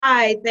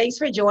Hi, thanks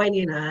for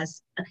joining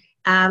us.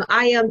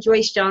 I am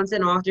Joyce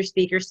Johnson, author,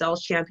 speaker,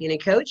 sales champion, and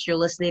coach. You're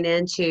listening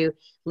in to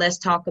Let's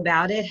Talk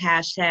About It,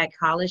 hashtag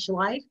college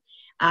life.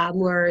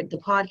 We're the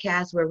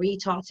podcast where we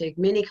talk to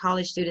many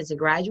college students and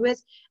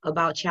graduates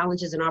about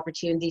challenges and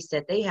opportunities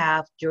that they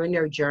have during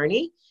their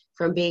journey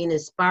from being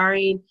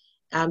inspiring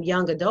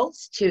young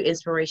adults to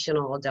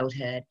inspirational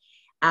adulthood.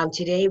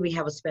 Today we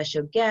have a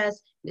special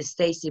guest, Ms.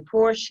 Stacy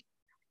Porsche.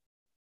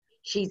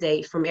 She's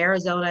from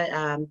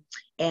Arizona,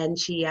 and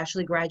she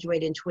actually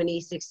graduated in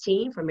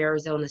 2016 from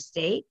Arizona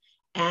State,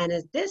 and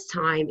at this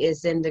time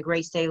is in the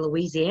great state of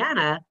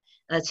Louisiana,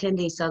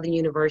 attending Southern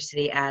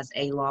University as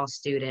a law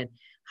student.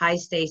 Hi,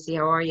 Stacy.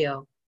 How are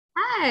you?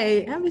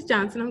 Hi, I'm Ms.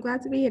 Johnson. I'm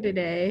glad to be here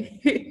today.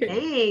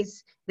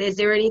 Thanks. Is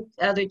there any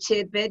other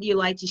tidbit you'd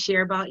like to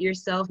share about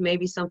yourself?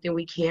 Maybe something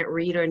we can't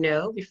read or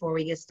know before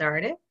we get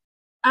started?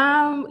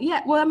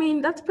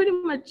 That's pretty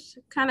much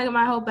kind of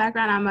my whole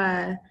background. I'm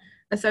a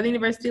Southern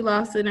University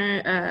law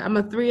student. I'm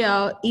a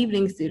 3L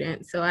evening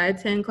student, so I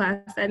attend class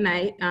at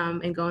night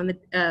and go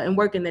and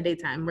work in the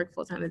daytime, work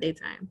full time in the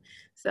daytime.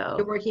 So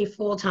you're working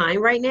full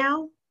time right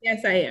now?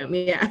 Yes, I am.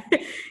 Yeah,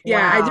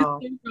 yeah. Wow. I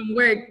just came from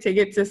work to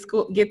get to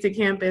school, get to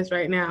campus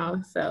right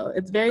now. So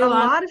it's very long. A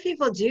lot of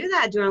people do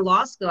that during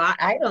law school.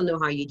 I don't know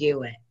how you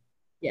do it.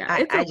 Yeah,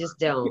 I just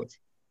don't.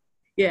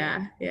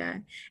 Yeah.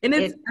 And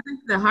I think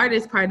the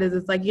hardest part is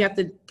it's like you have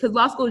to, because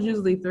law school is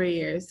usually 3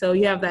 years. So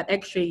you have that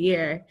extra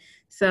year.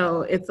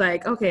 So it's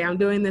like, okay, I'm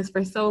doing this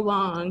for so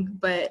long,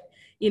 but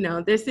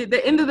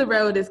the end of the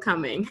road is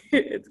coming.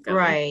 It's coming.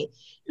 Right.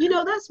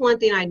 That's one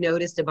thing I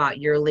noticed about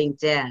your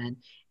LinkedIn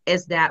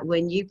is that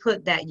when you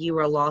put that you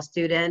were a law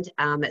student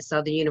at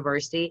Southern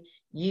University,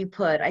 you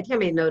put, I think I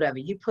made a note of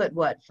it, you put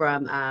what,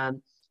 from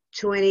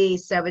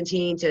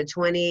 2017 to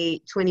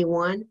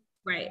 2021?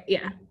 Right,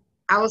 yeah.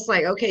 I was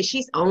like, okay,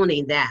 she's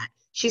owning that.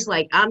 She's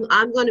like,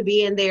 I'm going to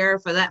be in there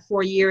for that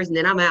 4 years and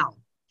then I'm out.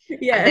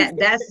 Yeah.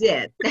 That's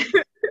it.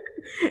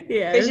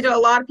 Yeah. Because, a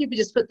lot of people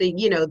just put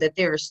that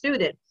they're a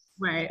student.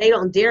 Right. They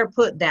don't dare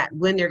put that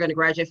when they're going to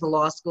graduate from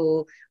law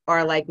school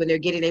or like when they're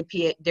getting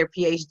their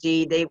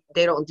PhD,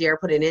 they don't dare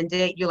put an end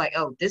date. You're like,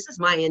 oh, this is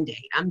my end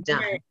date. I'm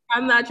done. Right.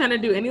 I'm not trying to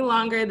do any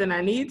longer than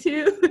I need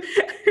to.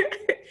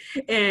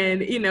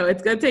 And,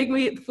 it's going to take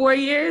me 4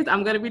 years.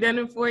 I'm going to be done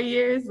in 4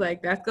 years.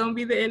 Like that's going to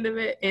be the end of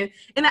it. And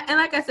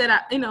like I said,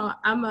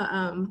 I'm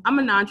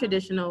a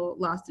non-traditional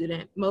law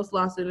student. Most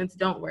law students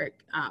don't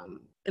work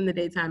in the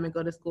daytime and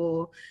go to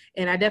school.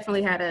 And I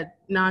definitely had a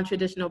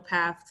non-traditional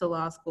path to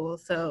law school.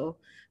 So,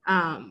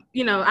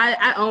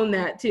 I own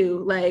that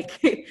too. Like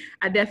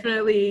I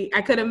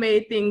could have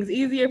made things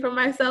easier for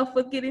myself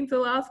with getting to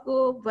law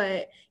school,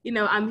 but,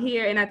 I'm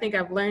here and I think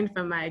I've learned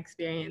from my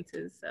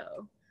experiences.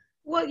 So.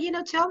 Well,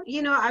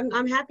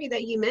 I'm happy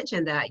that you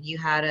mentioned that you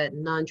had a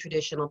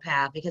non-traditional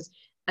path because,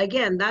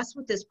 again, that's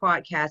what this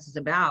podcast is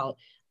about,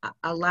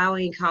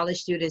 allowing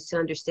college students to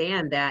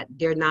understand that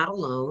they're not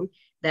alone,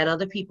 that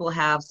other people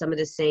have some of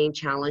the same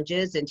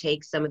challenges and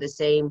take some of the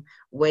same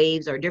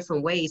waves or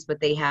different ways, but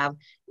they have,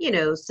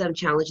 some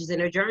challenges in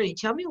their journey.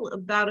 Tell me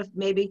about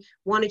maybe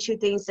one or two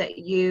things that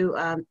you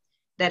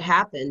that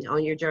happened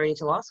on your journey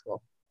to law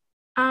school.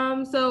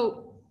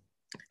 So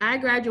I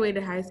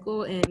graduated high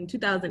school in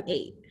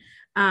 2008.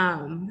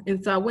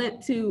 And so I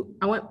went to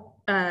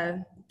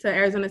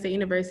Arizona State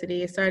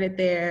University. I started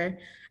there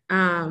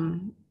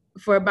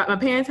my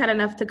parents had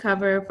enough to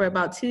cover for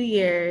about 2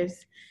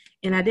 years,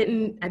 and I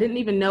didn't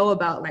even know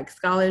about like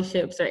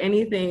scholarships or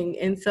anything.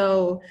 And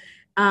so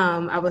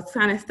I was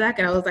kind of stuck,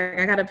 and I was like,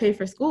 I got to pay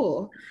for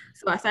school.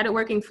 So I started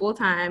working full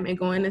time and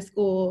going to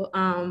school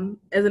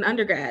as an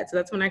undergrad. So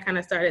that's when I kind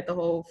of started the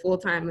whole full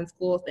time in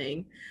school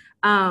thing.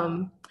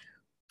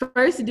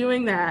 First,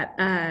 doing that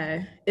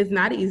is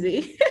not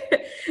easy.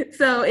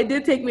 So it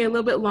did take me a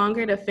little bit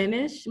longer to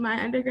finish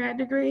my undergrad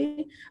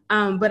degree.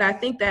 But I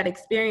think that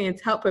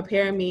experience helped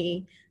prepare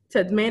me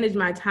to manage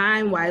my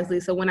time wisely.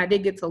 So when I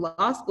did get to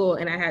law school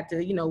and I had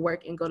to,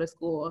 work and go to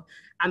school,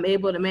 I'm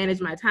able to manage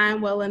my time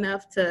well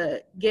enough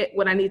to get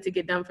what I need to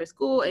get done for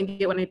school and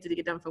get what I need to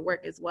get done for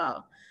work as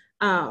well.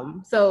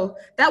 So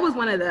that was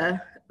one of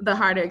the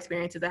harder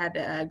experiences I had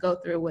to go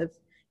through with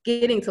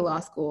getting to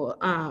law school.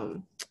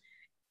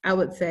 I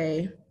would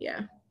say,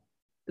 yeah,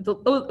 it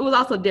was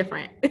also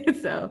different.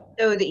 So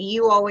that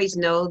you always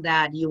know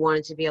that you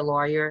wanted to be a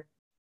lawyer?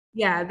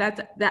 Yeah,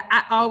 that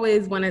I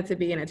always wanted to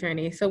be an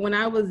attorney. So when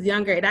I was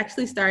younger, it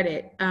actually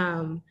started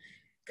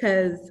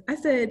because I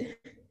said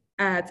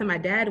to my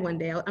dad one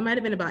day, I might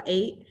have been about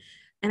 8,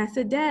 and I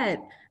said,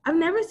 Dad, I've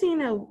never seen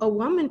a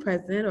woman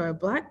president or a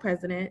Black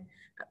president.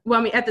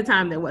 Well, I mean, at the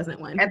time there wasn't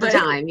one. At the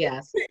time,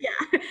 yes.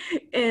 Yeah.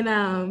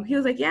 And he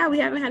was like, yeah, we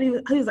haven't had.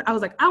 I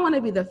was like, I want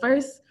to be the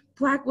first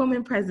Black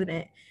woman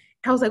president.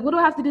 I was like, what do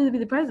I have to do to be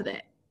the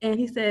president? And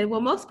he said,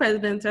 well, most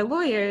presidents are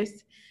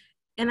lawyers.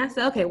 And I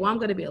said, okay, well, I'm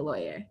going to be a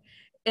lawyer.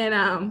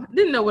 And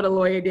didn't know what a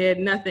lawyer did,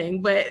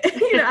 nothing. But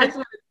I just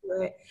wanted to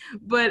do it.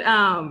 But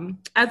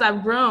as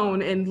I've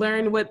grown and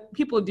learned what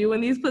people do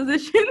in these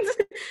positions,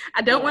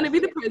 I don't want to be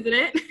the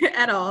president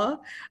at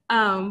all.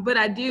 But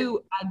I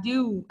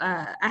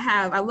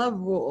love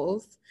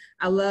rules.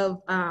 I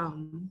love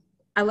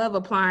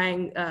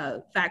applying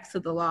facts to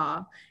the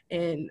law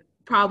and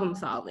problem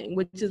solving,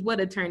 which is what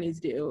attorneys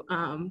do.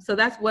 So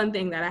that's one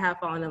thing that I have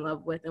fallen in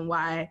love with, and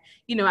why,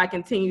 I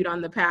continued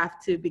on the path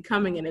to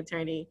becoming an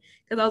attorney,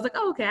 because I was like,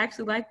 oh, okay, I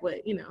actually like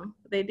what,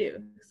 they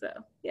do. So,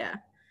 yeah.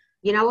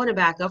 I want to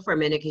back up for a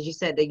minute, because you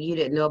said that you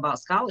didn't know about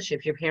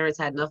scholarships. Your parents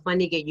had enough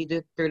money to get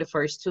you through the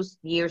first 2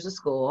 years of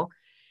school.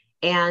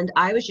 And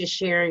I was just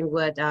sharing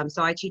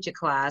so I teach a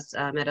class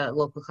at a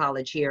local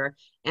college here,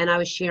 and I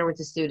was sharing with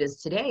the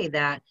students today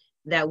that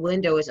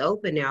window is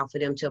open now for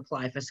them to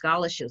apply for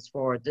scholarships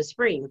for the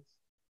spring.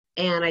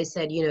 And I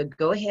said,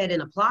 go ahead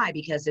and apply,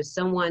 because if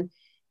no one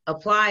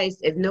applies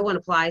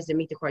to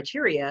meet the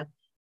criteria,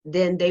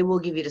 then they will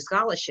give you the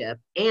scholarship.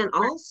 And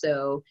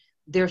also,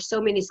 there's so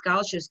many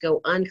scholarships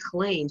go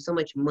unclaimed, so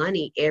much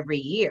money every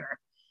year,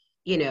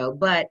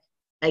 but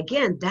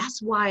again,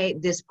 that's why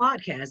this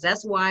podcast,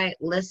 that's why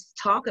let's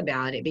talk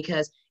about it,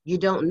 because you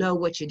don't know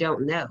what you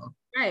don't know.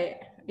 Right.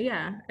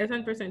 Yeah, it's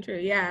 100% true.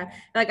 Yeah.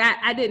 Like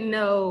I didn't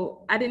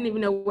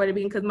even know where to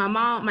begin, because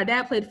my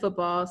dad played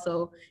football,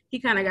 so he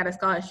kind of got a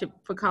scholarship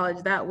for college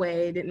that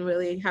way. Didn't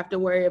really have to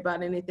worry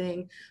about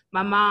anything.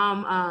 My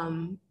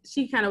mom,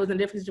 she kind of was in a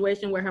different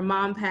situation where her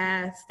mom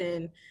passed,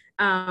 and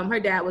her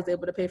dad was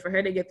able to pay for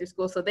her to get through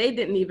school. So they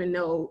didn't even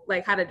know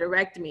like how to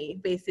direct me,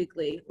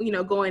 basically,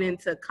 going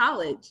into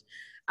college.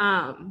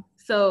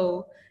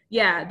 So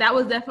yeah, that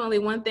was definitely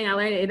one thing I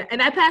learned.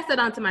 And I passed that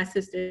on to my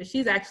sister.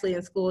 She's actually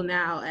in school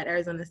now at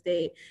Arizona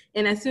State.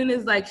 And as soon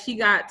as like she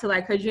got to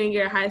like her junior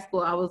year of high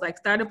school, I was like,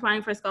 start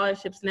applying for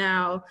scholarships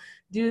now,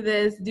 do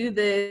this,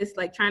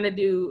 like trying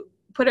to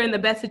put her in the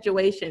best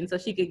situation so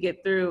she could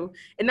get through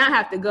and not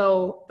have to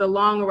go the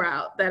long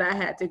route that I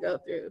had to go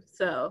through.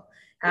 So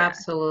yeah.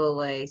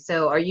 Absolutely.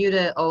 So are you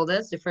the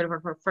oldest,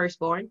 the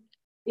firstborn?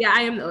 Yeah,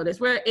 I am the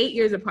oldest. We're 8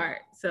 years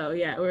apart. So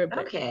yeah, we're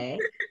okay.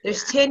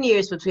 There's 10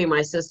 years between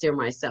my sister and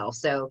myself.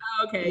 So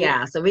okay,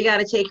 yeah. So we got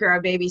to take care of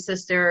our baby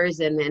sisters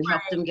and then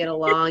help them get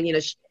along.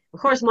 Of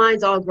course,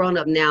 mine's all grown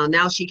up now.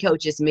 Now she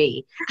coaches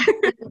me.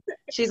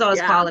 She's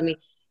always calling me.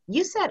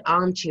 You said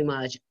too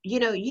much. You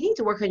need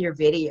to work on your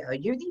video.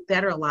 You need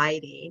better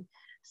lighting.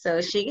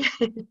 So she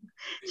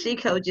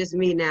coaches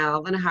me now.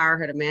 I'm going to hire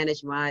her to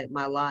manage my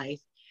life.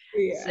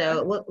 Yeah.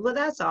 So well,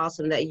 that's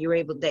awesome that you're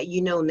able, that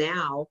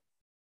now.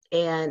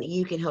 And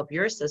you can help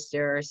your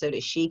sister so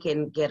that she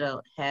can get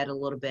ahead a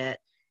little bit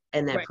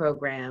in that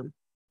program.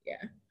 Yeah.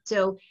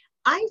 So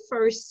I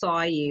first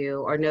saw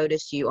you or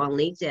noticed you on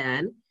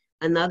LinkedIn.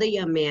 Another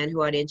young man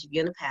who I'd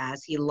interviewed in the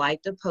past, he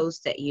liked a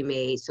post that you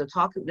made. So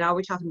now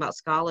we're talking about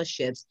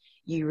scholarships.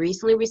 You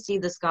recently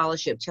received the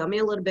scholarship. Tell me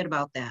a little bit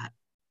about that.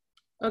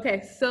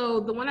 Okay,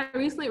 so the one I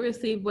recently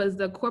received was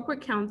the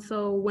Corporate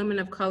Council Women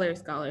of Color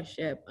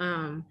Scholarship.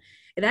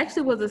 It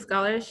actually was a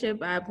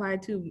scholarship I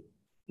applied to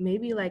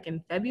maybe like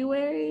in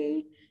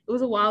February. It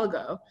was a while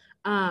ago.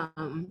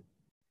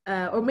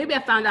 Or maybe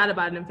I found out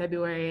about it in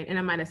February and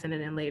I might have sent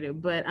it in later.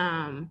 But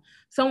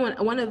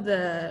one of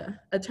the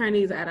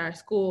attorneys at our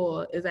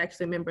school is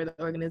actually a member of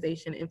the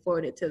organization and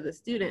forwarded it to the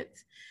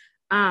students.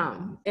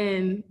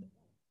 And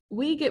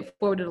we get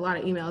forwarded a lot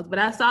of emails, but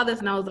I saw this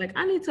and I was like,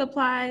 I need to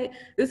apply.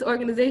 This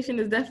organization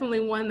is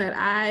definitely one that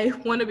I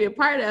want to be a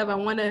part of. I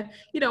want to,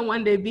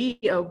 one day be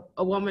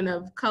a woman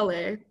of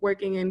color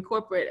working in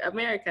corporate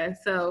America.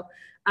 So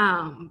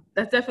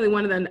that's definitely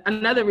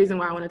another reason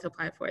why I wanted to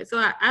apply for it. So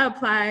I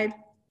applied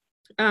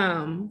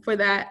for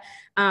that.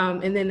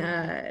 And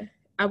then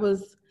I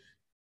was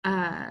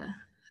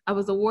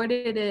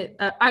awarded it.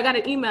 I got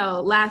an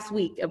email last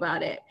week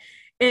about it.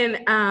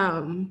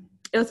 And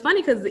it was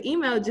funny because the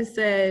email just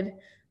said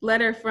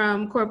letter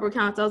from corporate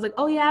counsel. I was like,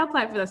 oh yeah, I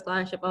applied for that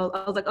scholarship. I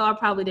was like, oh, I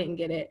probably didn't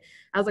get it.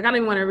 I was like, I don't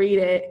even want to read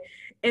it.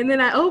 And then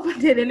I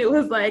opened it and it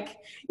was like,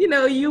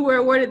 you were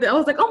awarded that. I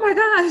was like, oh my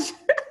gosh.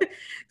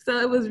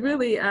 So it was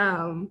really,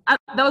 that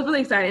was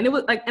really exciting. And it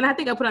was like, and I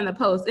think I put on the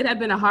post, it had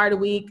been a hard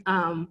week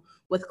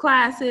with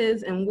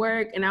classes and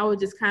work. And I was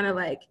just kind of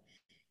like,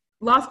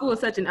 law school was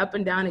such an up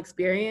and down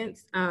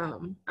experience.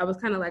 I was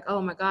kind of like,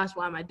 oh my gosh,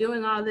 why am I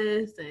doing all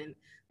this? And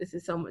this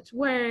is so much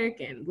work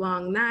and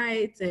long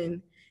nights.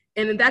 And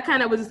that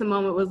kind of was just a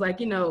moment was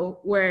like,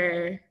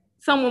 where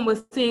someone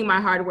was seeing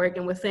my hard work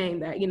and was saying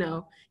that,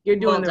 you're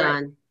doing the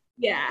right.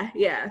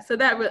 Yeah. So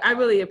I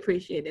really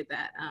appreciated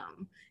that,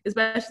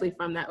 especially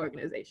from that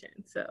organization.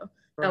 So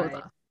that was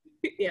awesome.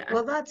 Yeah.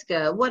 Well, that's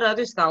good. What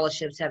other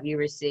scholarships have you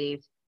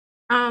received?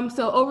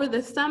 So over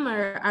the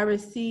summer, I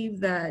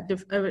received a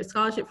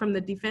scholarship from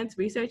the Defense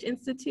Research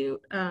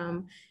Institute.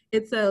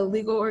 It's a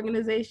legal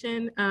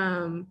organization,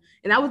 and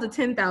that was a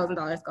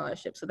 $10,000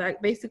 scholarship. So that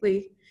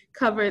basically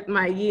covered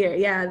my year.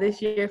 Yeah,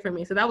 this year for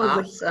me. So that was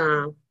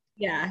awesome.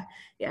 Yeah,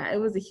 it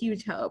was a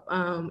huge help.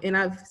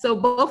 And so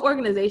both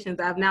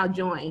organizations I've now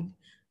joined.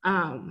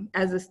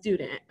 as a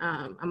student.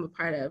 I'm a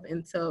part of,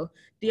 and so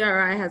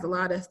DRI has a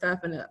lot of stuff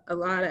and a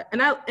lot of,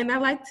 and I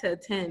like to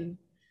attend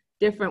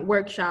different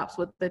workshops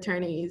with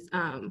attorneys.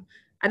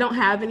 I don't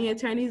have any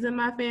attorneys in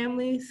my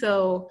family,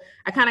 so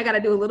I kind of got to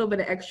do a little bit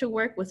of extra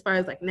work as far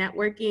as like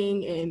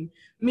networking and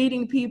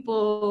meeting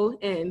people.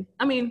 And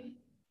I mean,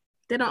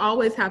 they don't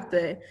always have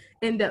to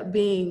end up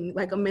being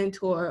like a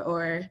mentor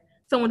or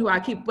someone who I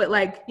keep, but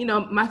like, you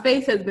know, my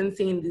face has been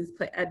seen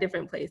at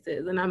different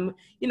places. And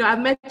I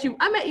met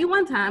you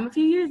one time a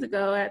few years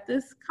ago at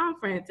this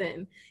conference,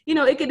 and, you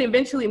know, it could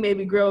eventually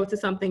maybe grow to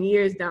something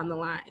years down the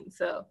line.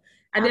 So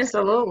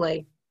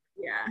Absolutely.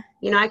 Yeah.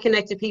 You know, I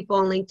connect to people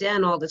on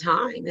LinkedIn all the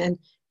time, and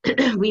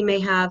we may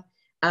have,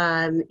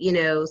 you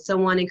know,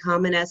 someone in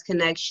common as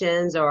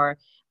connections, or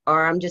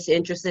I'm just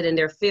interested in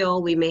their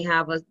field. We may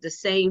have the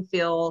same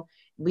field.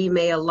 We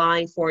may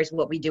align for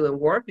what we do in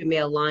work. We may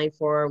align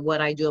for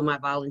what I do in my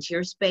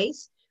volunteer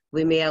space.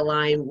 We may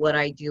align what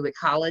I do at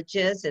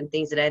colleges and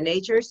things of that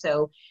nature.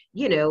 So,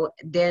 you know,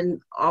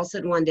 then all of a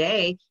sudden one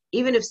day,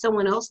 even if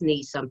someone else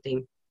needs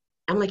something,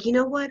 I'm like, you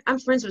know what? I'm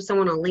friends with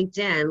someone on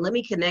LinkedIn. Let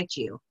me connect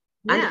you.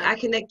 Yeah. I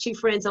connect 2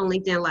 friends on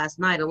LinkedIn last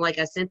night. I'm like,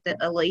 I sent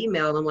a little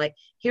email, and I'm like,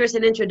 here's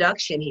an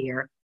introduction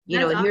here, you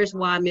know, and here's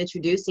why I'm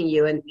introducing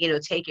you, and, you know,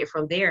 take it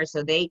from there.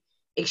 So they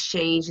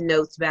exchange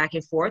notes back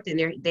and forth,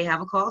 and they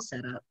have a call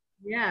set up.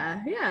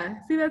 Yeah.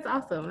 See, that's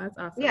awesome.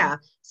 Yeah.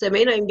 So it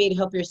may not even be to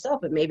help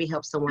yourself, but maybe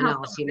help someone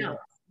else, you know.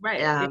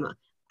 Right.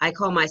 I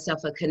call myself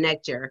a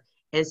connector.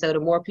 And so the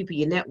more people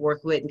you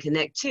network with and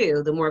connect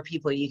to, the more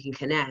people you can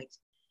connect.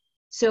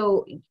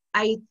 So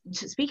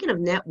speaking of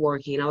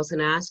networking, I was going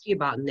to ask you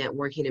about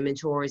networking and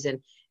mentors. And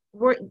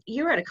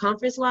you were at a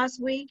conference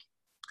last week?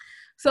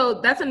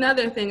 So that's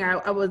another thing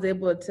I was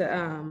able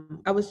to,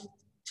 I was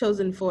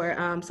chosen for.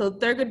 So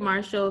Thurgood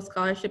Marshall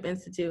Scholarship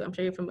Institute, I'm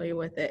sure you're familiar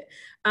with it.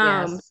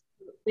 Yes.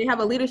 They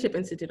have a leadership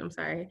institute,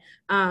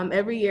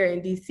 every year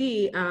in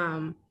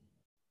DC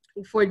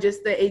for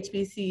just the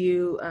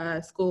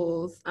HBCU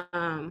schools,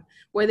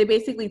 where they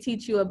basically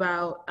teach you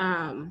about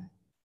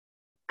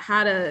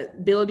how to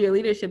build your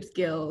leadership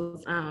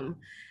skills.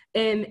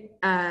 And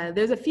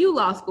there's a few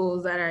law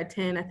schools that are at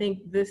 10. I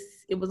think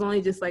it was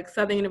only just like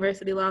Southern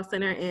University Law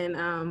Center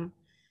in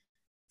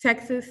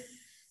Texas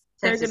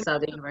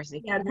Southern University.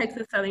 Yeah,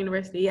 Texas Southern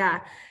University, yeah.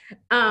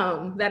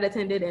 That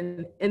attended.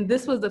 And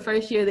this was the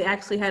first year they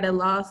actually had a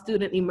law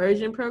student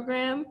immersion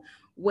program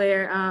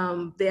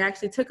where they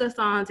actually took us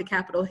on to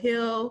Capitol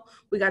Hill.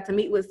 We got to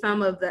meet with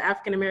some of the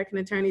African-American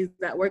attorneys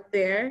that worked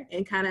there,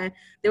 and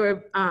they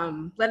were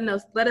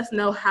let us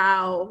know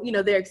how, you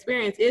know, their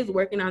experience is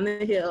working on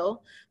the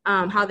Hill,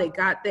 how they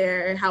got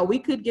there, how we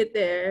could get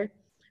there.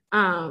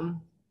 And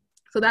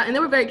they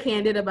were very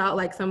candid about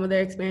like some of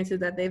their experiences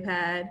that they've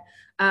had.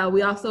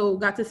 We also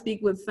got to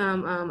speak with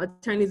some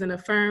attorneys in a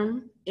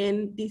firm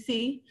in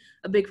DC,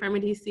 a big firm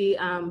in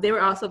DC. They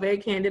were also very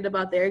candid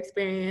about their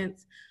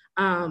experience,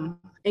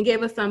 and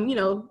gave us some, you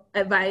know,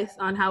 advice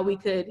on how we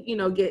could, you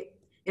know, get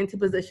into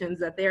positions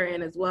that they're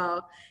in as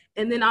well.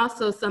 And then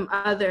also some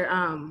other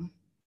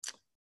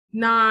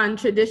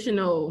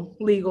non-traditional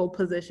legal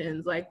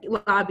positions like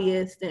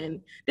lobbyists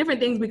and different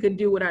things we could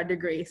do with our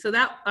degree. So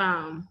that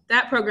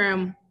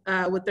program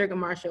with Thurgood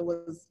Marshall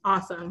was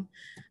awesome.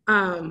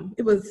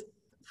 It was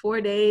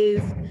 4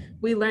 days.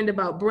 We learned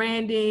about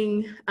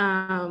branding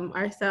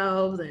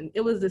ourselves, and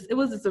it was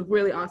just a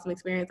really awesome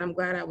experience. I'm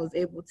glad I was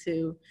able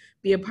to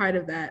be a part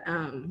of that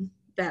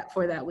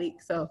for that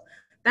week. So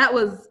that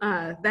was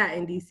that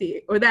in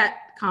DC, or that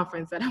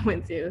conference that I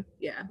went to,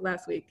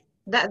 last week.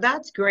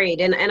 That's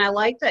great, and I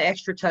like the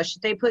extra touch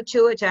that they put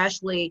to it to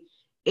actually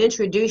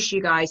introduce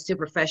you guys to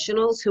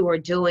professionals who are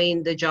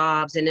doing the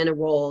jobs and in the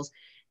roles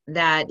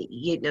that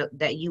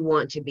that you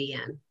want to be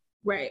in.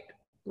 Right.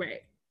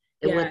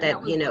 And with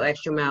that, you know,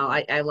 extra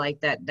mile, I like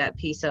that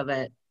piece of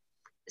it.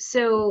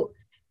 So,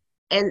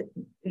 and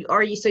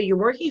you're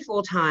working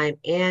full time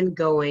and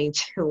going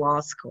to law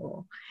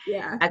school?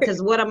 Yeah.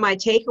 Because what my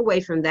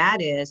takeaway from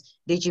that is,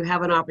 did you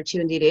have an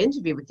opportunity to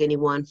interview with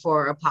anyone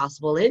for a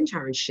possible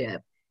internship?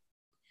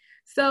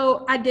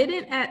 So I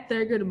didn't at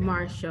Thurgood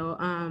Marshall.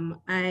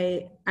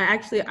 I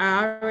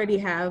already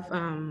have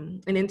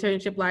an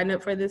internship lined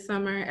up for this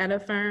summer at a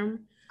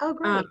firm. Oh,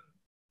 great.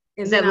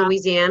 Is that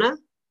Louisiana?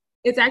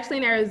 It's actually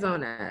in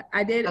Arizona.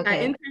 I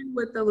interned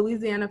with the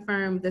Louisiana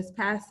firm this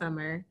past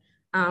summer,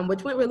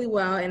 which went really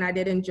well, and I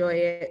did enjoy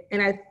it.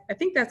 And I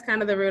think that's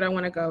kind of the route I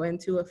want to go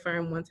into, a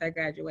firm once I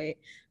graduate.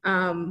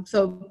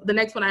 So the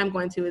next one I'm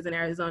going to is in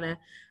Arizona.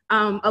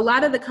 A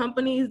lot of the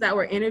companies that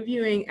were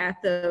interviewing at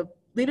the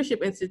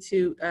Leadership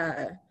Institute,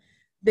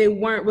 they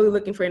weren't really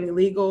looking for any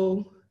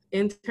legal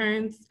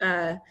interns.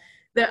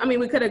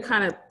 We could have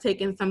kind of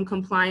taken some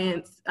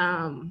compliance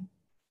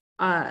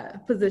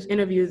position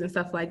interviews and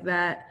stuff like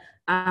that.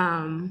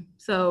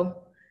 So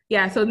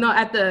no,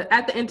 at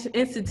the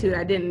institute,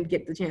 I didn't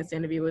get the chance to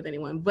interview with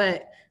anyone,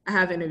 but I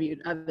have interviewed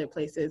other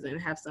places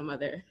and have some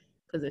other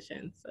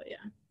positions. So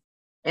yeah.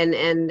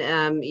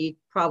 And you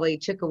probably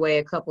took away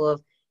a couple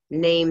of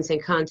names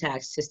and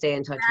contacts to stay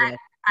in touch with.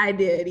 I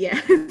did,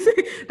 yes.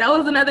 That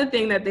was another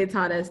thing that they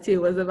taught us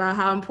too, was about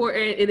how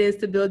important it is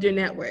to build your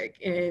network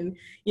and,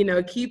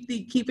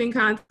 keep in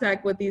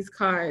contact with these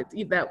cards,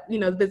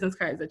 that, business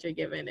cards that you're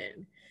given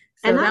in.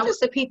 So and not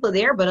just the people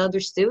there, but other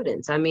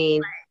students. I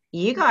mean,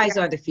 you guys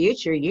are the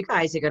future. You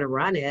guys are going to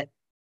run it.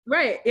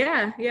 Right.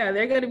 Yeah. Yeah.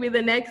 They're going to be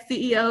the next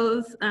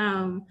CEOs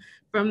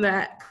from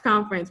that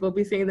conference. We'll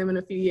be seeing them in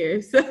a few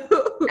years.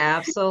 So.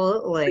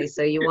 Absolutely.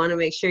 So you want to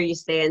make sure you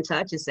stay in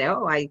touch and say,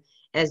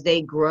 as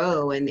they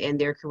grow in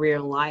their career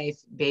in life,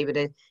 be able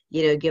to,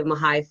 give them a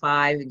high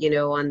five,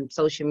 on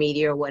social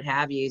media or what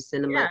have you,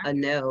 send them a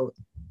note.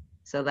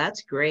 So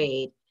that's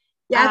great.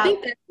 Yeah, I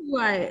think that's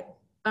why,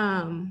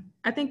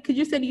 I think, because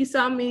you said you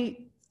saw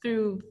me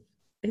through,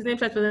 his name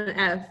starts with an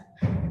F.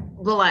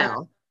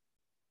 Bilal.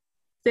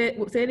 Say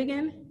it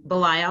again?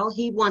 Bilal,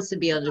 he wants to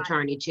be an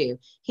attorney too.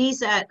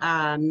 He's at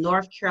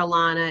North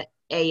Carolina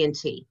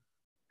A&T.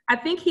 I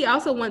think he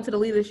also went to the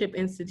Leadership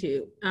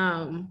Institute.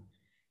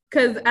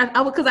 Because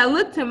I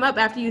looked him up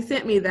after you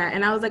sent me that,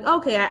 and I was like,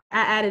 okay, I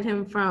added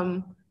him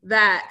from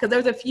that, because there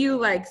was a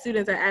few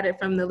students I added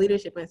from the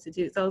Leadership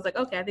Institute. So I was like,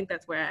 okay, I think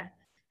that's where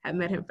I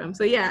met him from.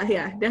 So yeah,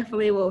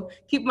 definitely will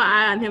keep my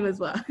eye on him as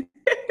well.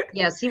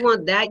 Yes, he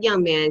wants that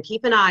young man.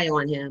 Keep an eye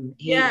on him.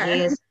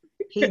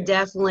 He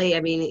definitely. I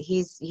mean,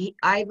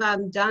 I've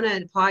done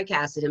a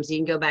podcast with him, so you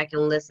can go back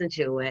and listen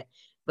to it.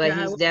 But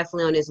he's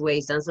definitely on his way.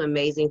 He's done some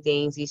amazing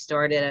things. He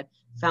started a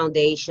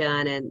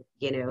foundation, and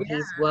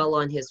he's well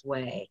on his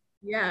way.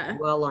 Yeah.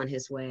 Well on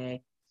his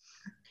way.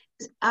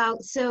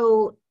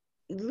 So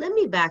let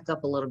me back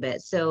up a little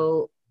bit.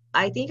 So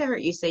I think I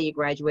heard you say you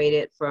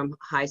graduated from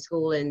high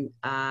school in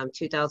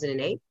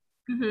 2008.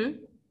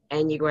 Mm-hmm.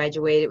 And you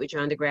graduated with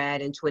your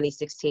undergrad in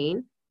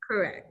 2016.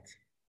 Correct.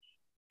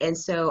 And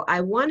so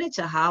I wanted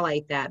to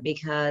highlight that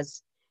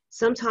because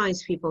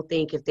sometimes people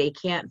think if they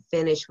can't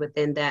finish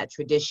within that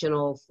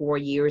traditional 4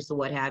 years or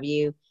what have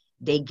you,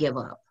 they give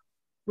up.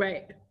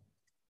 Right.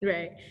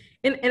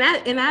 And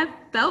I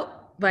felt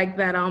like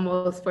that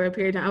almost for a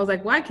period of time. I was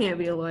like, well, I can't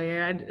be a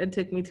lawyer. It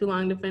took me too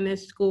long to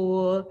finish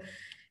school.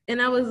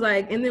 And I was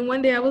like, and then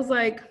one day I was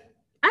like,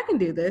 I can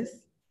do this.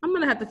 I'm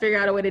going to have to figure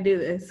out a way to do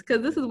this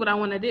because this is what I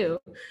want to do.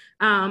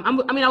 I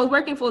was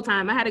working full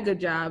time. I had a good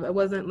job. It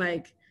wasn't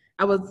like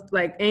I was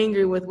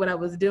angry with what I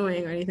was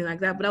doing or anything like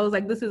that, but I was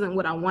like, this isn't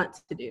what I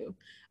want to do.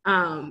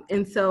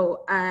 And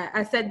so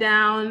I sat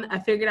down, I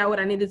figured out what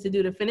I needed to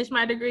do to finish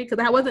my degree because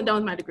I wasn't done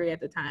with my degree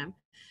at the time.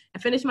 I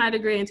finished my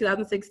degree in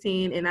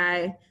 2016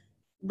 and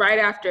right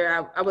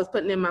after I was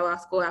putting in my law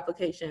school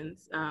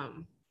applications.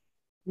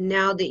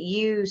 Now, did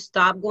you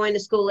stop going to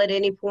school at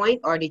any point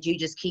or did you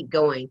just keep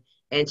going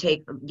and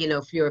take,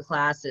 fewer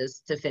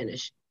classes to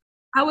finish?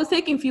 I was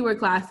taking fewer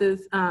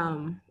classes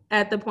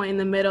at the point in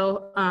the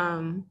middle.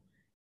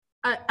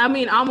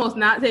 Almost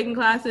not taking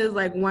classes,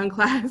 like one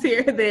class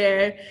here or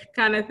there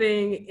kind of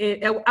thing.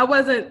 I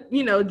wasn't,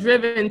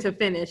 driven to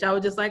finish. I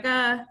was just like,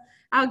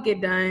 I'll get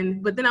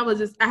done. But then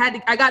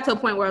I got to a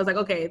point where I was like,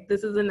 okay,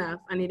 this is enough.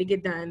 I need to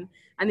get done.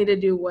 I need to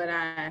do what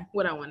I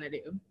want to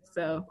do.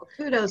 So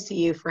kudos to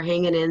you for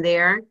hanging in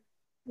there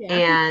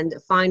and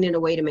finding a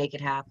way to make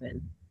it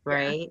happen,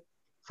 right? Yeah.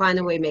 Find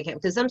a way to make it,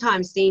 because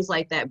sometimes things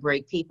like that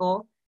break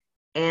people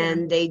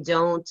and they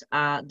don't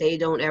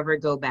ever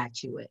go back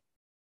to it.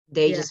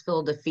 They just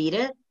feel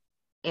defeated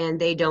and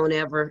they don't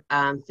ever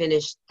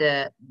finish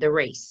the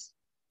race,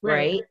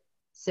 right?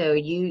 So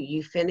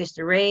you finished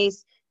the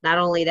race. Not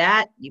only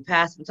that, you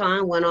passed the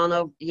baton, went on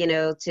over,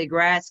 to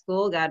grad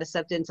school, got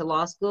accepted into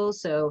law school.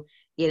 So,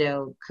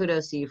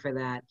 kudos to you for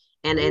that.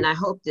 And I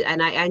hope that,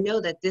 and I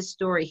know that this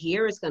story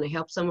here is going to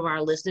help some of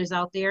our listeners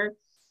out there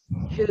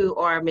who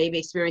are maybe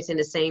experiencing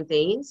the same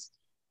things.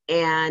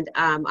 And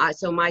I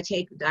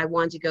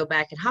wanted to go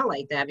back and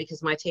highlight that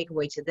because my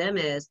takeaway to them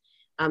is,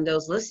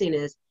 those listening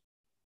is,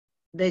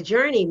 the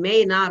journey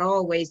may not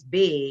always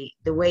be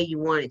the way you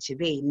want it to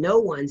be. No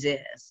one's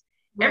is.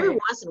 Right. Every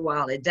once in a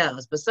while it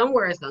does, but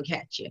somewhere it's going to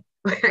catch you,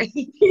 right?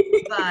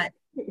 But,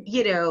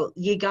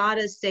 you got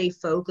to stay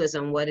focused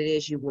on what it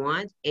is you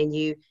want. And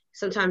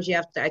sometimes you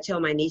have to, I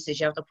tell my nieces,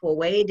 you have to pull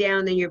way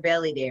down in your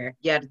belly there.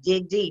 You have to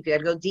dig deep. You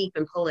have to go deep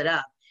and pull it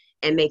up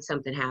and make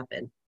something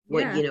happen.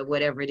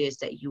 Whatever it is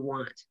that you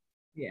want.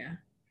 Yeah.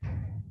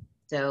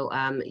 So,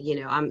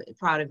 I'm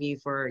proud of you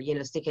for,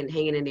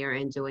 hanging in there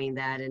and doing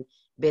that and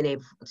being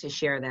able to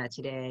share that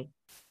today.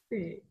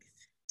 Thanks.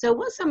 So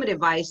what's some of the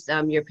advice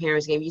your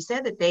parents gave? You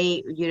said that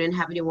you didn't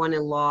have anyone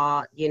in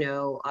law,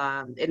 and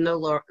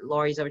no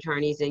lawyers or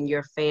attorneys in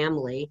your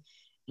family.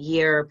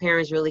 Your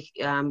parents really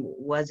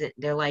wasn't,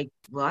 they're like,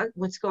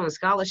 what's going on,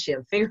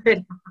 scholarship, figure it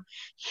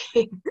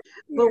out.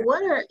 But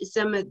what are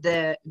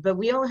but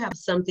we all have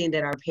something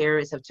that our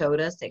parents have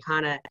told us that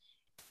kind of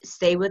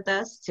stay with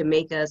us to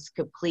make us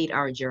complete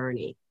our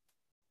journey.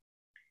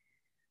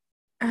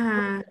 What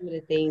are some of the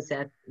things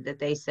that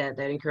they said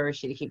that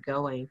encouraged you to keep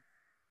going?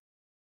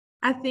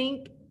 I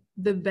think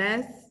the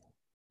best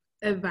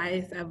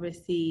advice I've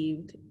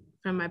received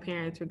from my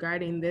parents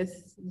regarding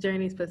this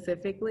journey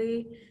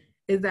specifically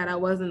is that I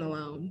wasn't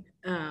alone.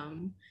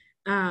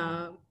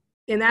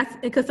 And that's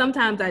because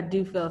sometimes I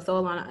do feel so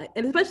alone,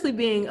 and especially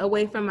being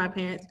away from my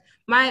parents.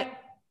 My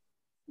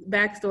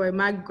backstory,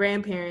 my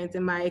grandparents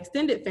and my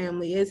extended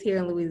family is here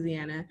in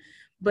Louisiana,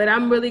 but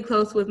I'm really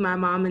close with my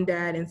mom and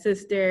dad and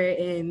sister,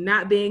 and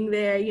not being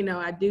there,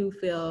 I do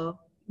feel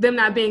them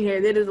not being here,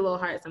 it is a little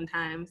hard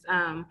sometimes.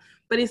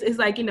 But it's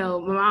like,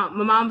 my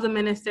mom's a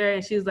minister,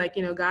 and she's like,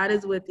 God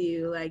is with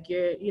you. Like,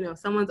 you're,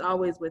 someone's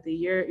always with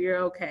you. You're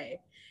okay.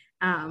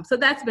 So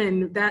that's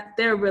been that.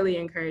 They're really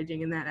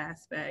encouraging in that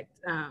aspect.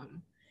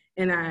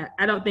 And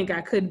I don't think I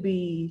could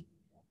be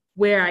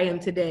where I am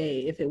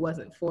today if it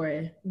wasn't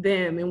for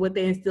them and what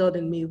they instilled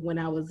in me when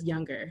I was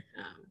younger,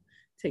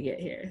 to get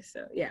here.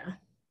 So, yeah.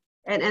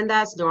 And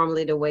that's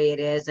normally the way it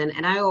is.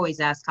 And I always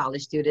ask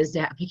college students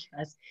that,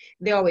 because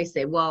they always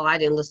say, well, I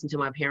didn't listen to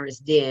my parents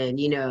then,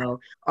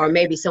 or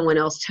maybe someone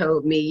else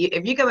told me.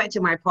 If you go back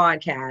to my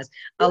podcast,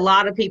 a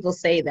lot of people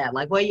say that,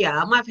 like, well,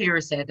 yeah, my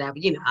parents said that,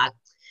 but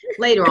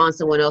later on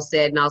someone else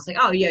said, and I was like,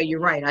 oh yeah, you're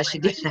right, I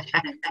should do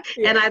that.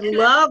 And I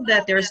love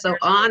that they're so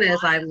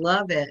honest. I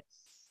love it,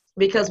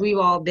 because we've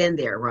all been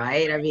there,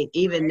 right? I mean,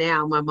 even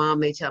now, my mom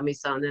may tell me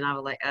something, and I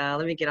was like,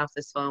 let me get off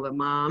this phone with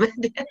mom.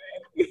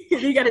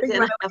 You got to think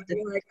about it,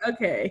 like,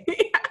 okay.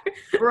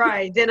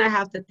 Right. Then I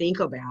have to think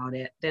about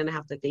it.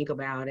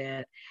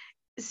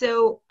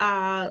 So,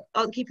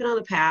 keeping on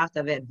the path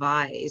of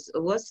advice,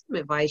 what's some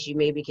advice you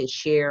maybe can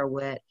share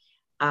with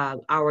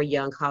our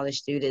young college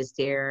students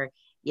there?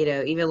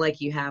 Even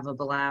like you have a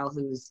Bilal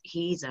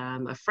he's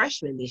a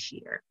freshman this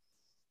year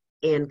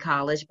in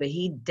college, but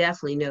he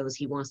definitely knows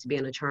he wants to be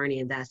an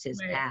attorney, and that's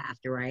his path,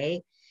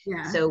 right?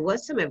 Yeah. So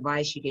what's some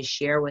advice you can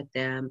share with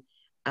them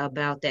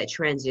about that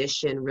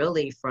transition,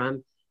 really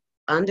from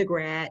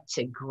undergrad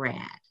to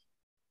grad?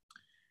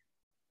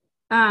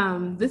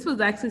 This was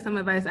actually some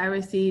advice I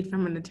received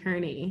from an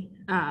attorney.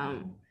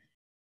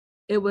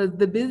 It was,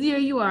 the busier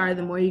you are,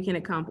 the more you can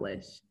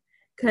accomplish.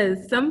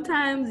 Because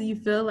sometimes you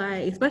feel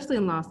like, especially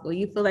in law school,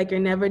 you feel like you're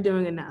never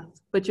doing enough,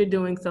 but you're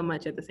doing so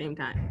much at the same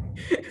time.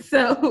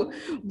 So,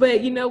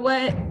 but you know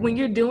what? When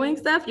you're doing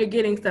stuff, you're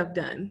getting stuff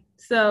done.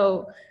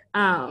 So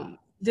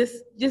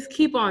just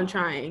keep on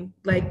trying.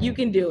 Like, you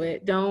can do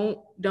it.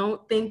 Don't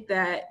think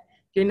that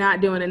you're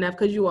not doing enough,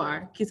 because you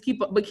are. Just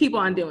keep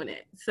on doing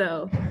it.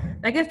 So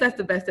I guess that's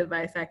the best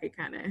advice I could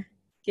kind of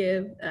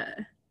give.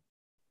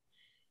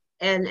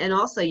 And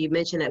also, you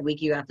mentioned that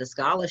week you got the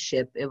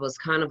scholarship. It was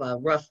kind of a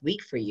rough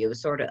week for you,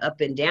 sort of up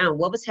and down.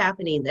 What was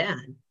happening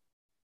then?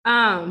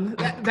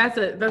 That's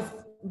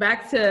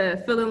back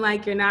to feeling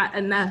like you're not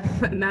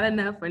enough,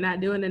 or not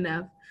doing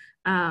enough.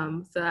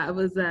 So I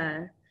was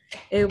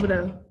able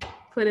to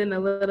put in a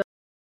little.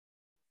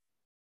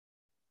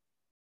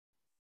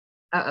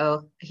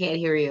 Uh-oh, I can't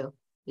hear you.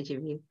 Did you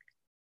mute?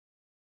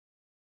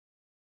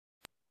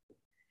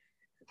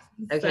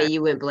 Okay,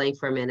 you went blank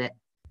for a minute.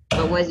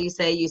 But what did you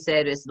say? You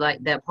said it's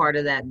like that part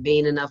of that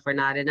being enough or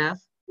not enough?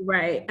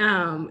 Right.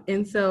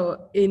 And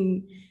so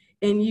you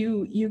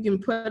can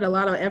put a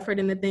lot of effort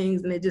into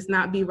things and it just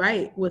not be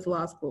right with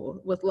law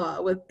school, with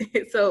law, with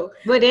so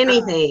with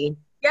anything.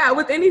 Yeah,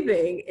 with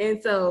anything.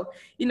 And so,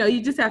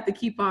 you just have to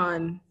keep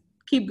going,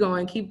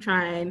 keep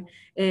trying,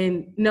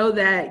 and know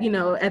that,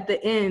 at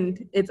the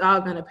end, it's all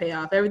going to pay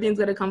off. Everything's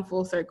going to come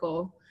full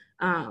circle.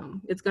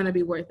 It's going to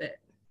be worth it.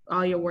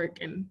 All your work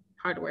and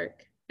hard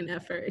work and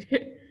effort.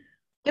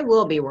 It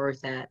will be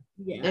worth it.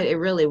 Yeah. It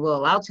really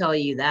will. I'll tell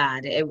you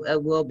that. It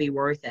will be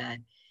worth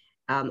it.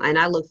 And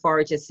I look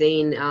forward to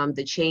seeing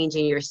the change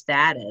in your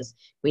status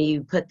when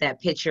you put that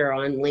picture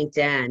on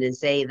LinkedIn and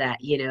say that,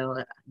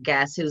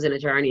 guess who's an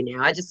attorney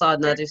now. I just saw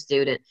another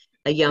student,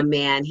 a young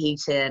man, he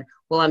said,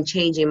 well, I'm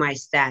changing my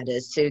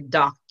status to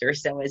doctor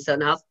so-and-so.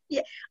 Now,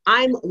 yeah,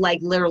 I'm like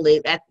literally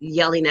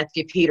yelling at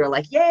the computer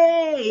like,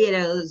 yay,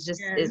 it's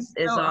just, it's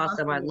so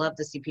awesome. I'd love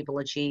to see people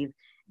achieve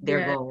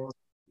their goals.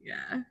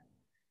 Yeah.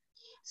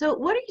 So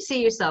what do you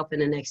see yourself in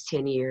the next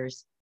 10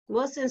 years?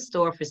 What's in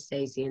store for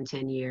Stacey in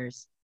 10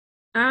 years?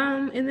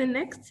 In the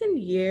next 10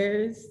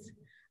 years,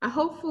 I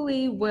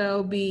hopefully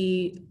will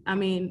be,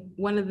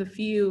 one of the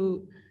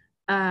few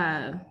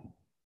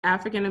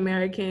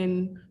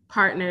African-American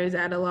partners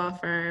at a law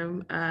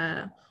firm,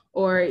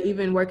 or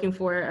even working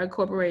for a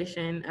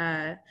corporation.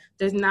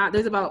 There's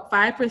about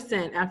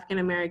 5%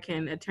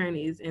 African-American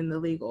attorneys in the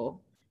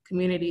legal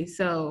community.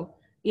 So,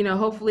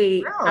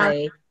 hopefully.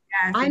 Really?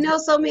 I know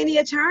so many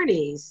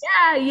attorneys.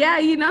 Yeah,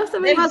 so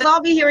many. They must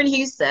all be here in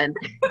Houston.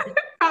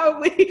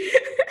 Probably.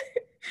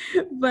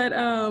 But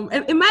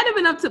it might have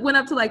went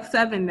up to like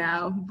 7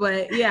 now,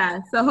 but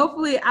yeah. So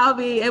hopefully I'll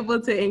be able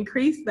to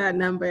increase that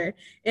number,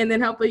 and then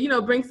hopefully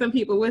bring some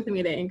people with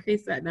me to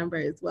increase that number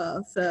as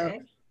well. So okay.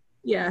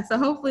 Yeah, so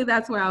hopefully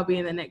that's where I'll be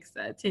in the next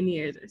 10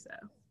 years or so.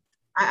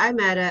 I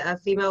met a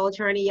female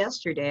attorney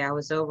yesterday. I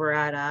was over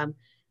at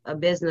a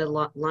business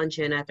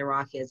luncheon at the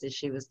Rockets, and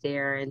she was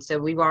there. And so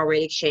we've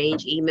already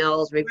exchanged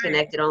emails. We've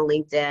connected on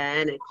LinkedIn,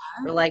 and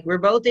we're like, we're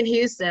both in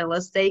Houston.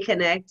 Let's stay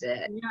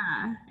connected.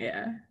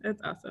 Yeah,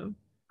 that's awesome.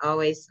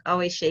 Always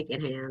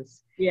shaking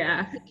hands.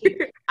 Yeah.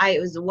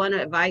 It was one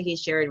of I can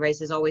share advice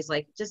is always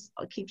like, just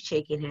keep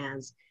shaking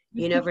hands.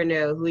 You never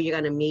know who you're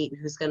going to meet,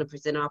 who's going to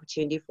present an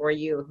opportunity for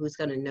you, or who's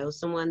going to know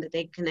someone that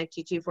they connect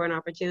you to for an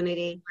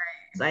opportunity.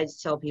 So I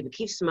just tell people,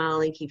 keep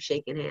smiling, keep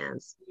shaking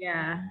hands.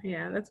 Yeah,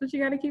 that's what you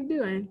got to keep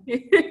doing.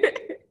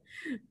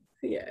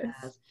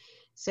 Yes.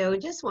 So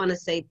just want to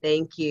say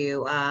thank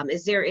you.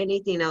 Is there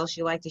anything else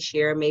you'd like to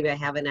share? Maybe I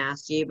haven't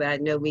asked you, but I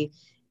know we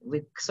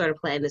sort of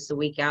planned this a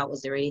week out.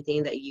 Was there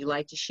anything that you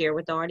like to share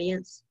with the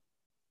audience?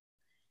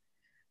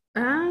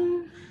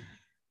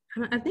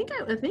 I think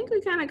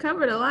we kind of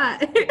covered a lot.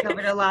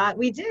 Covered a lot.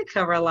 We did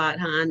cover a lot,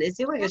 hon. It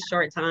seemed like a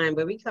short time,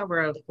 but we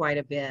covered quite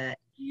a bit.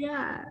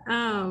 Yeah.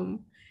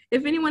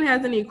 If anyone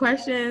has any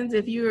questions,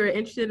 if you are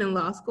interested in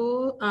law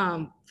school,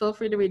 feel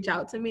free to reach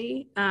out to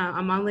me.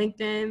 I'm on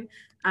LinkedIn.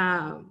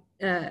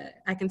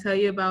 I can tell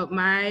you about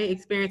my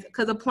experience,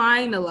 because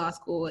applying to law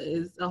school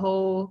is a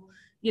whole,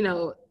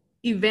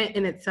 event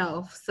in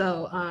itself.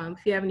 So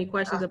if you have any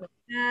questions about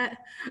that,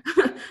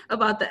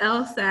 about the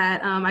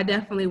LSAT, I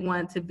definitely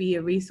want to be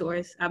a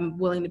resource. I'm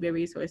willing to be a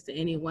resource to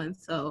anyone.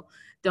 So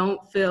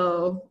don't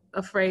feel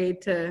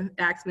afraid to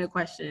ask me a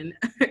question.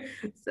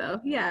 So,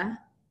 yeah.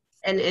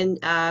 And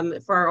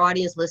for our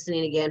audience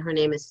listening again, her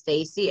name is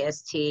Stacy,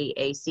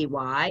 Stacy.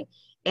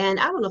 And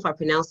I don't know if I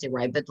pronounced it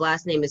right, but the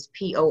last name is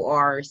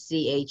Porche.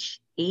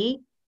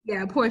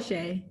 Yeah,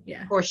 Porche.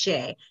 Yeah.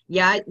 Porche.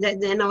 Yeah.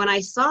 Then when I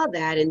saw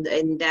that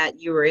and that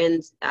you were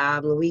in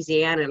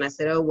Louisiana, and I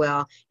said, oh,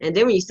 well. And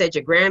then when you said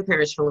your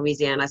grandparents from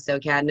Louisiana, I said,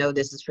 okay, I know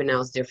this is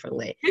pronounced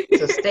differently.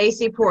 So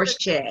Stacy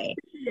Porche.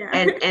 Yeah.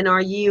 And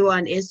are you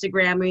on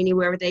Instagram or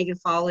anywhere where they can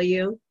follow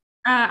you?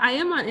 I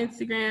am on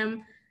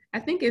Instagram. I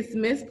think it's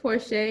Miss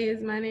Porche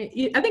is my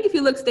name. I think if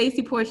you look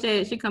Stacy Porche,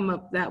 it should come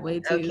up that way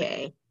too.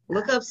 Okay.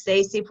 Look up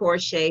Stacy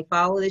Porche.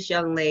 Follow this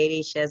young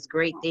lady. She has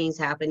great things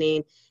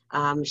happening.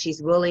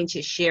 She's willing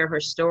to share her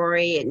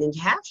story, and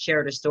you have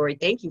shared her story.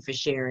 Thank you for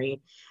sharing.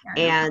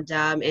 And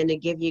to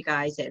give you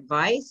guys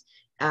advice.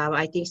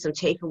 I think some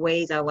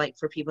takeaways I like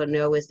for people to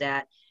know is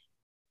that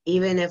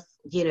even if,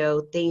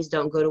 things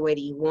don't go the way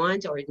that you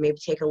want, or maybe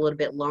take a little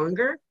bit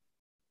longer,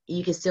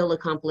 you can still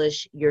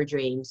accomplish your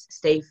dreams.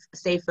 Stay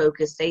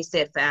focused, stay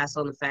steadfast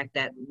on the fact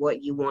that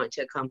what you want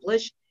to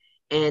accomplish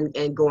and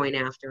going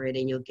after it,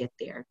 and you'll get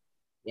there.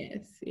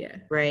 Yes. Yeah.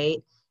 Right.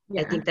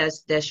 Yeah. I think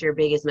that's your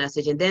biggest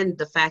message. And then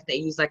the fact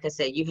that like I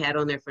said, you had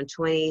on there from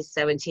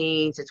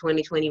 2017 to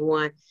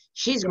 2021.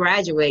 She's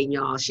graduating,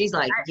 y'all. She's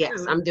like,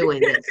 yes, I'm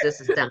doing this.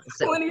 This is done.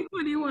 So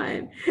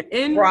 2021.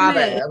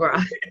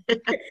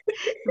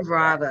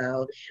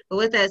 Bravo. But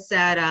with that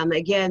said,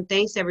 again,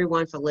 thanks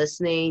everyone for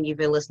listening. You've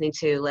been listening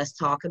to Let's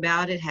Talk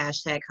About It,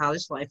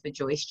 #College Life with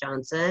Joyce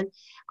Johnson,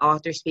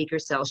 author, speaker,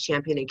 sales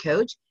champion, and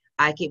coach.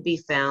 I can be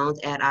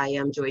found at I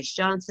Am Joyce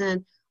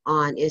Johnson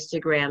on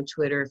Instagram,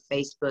 Twitter,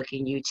 Facebook,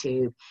 and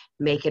YouTube.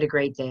 Make it a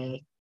great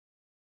day.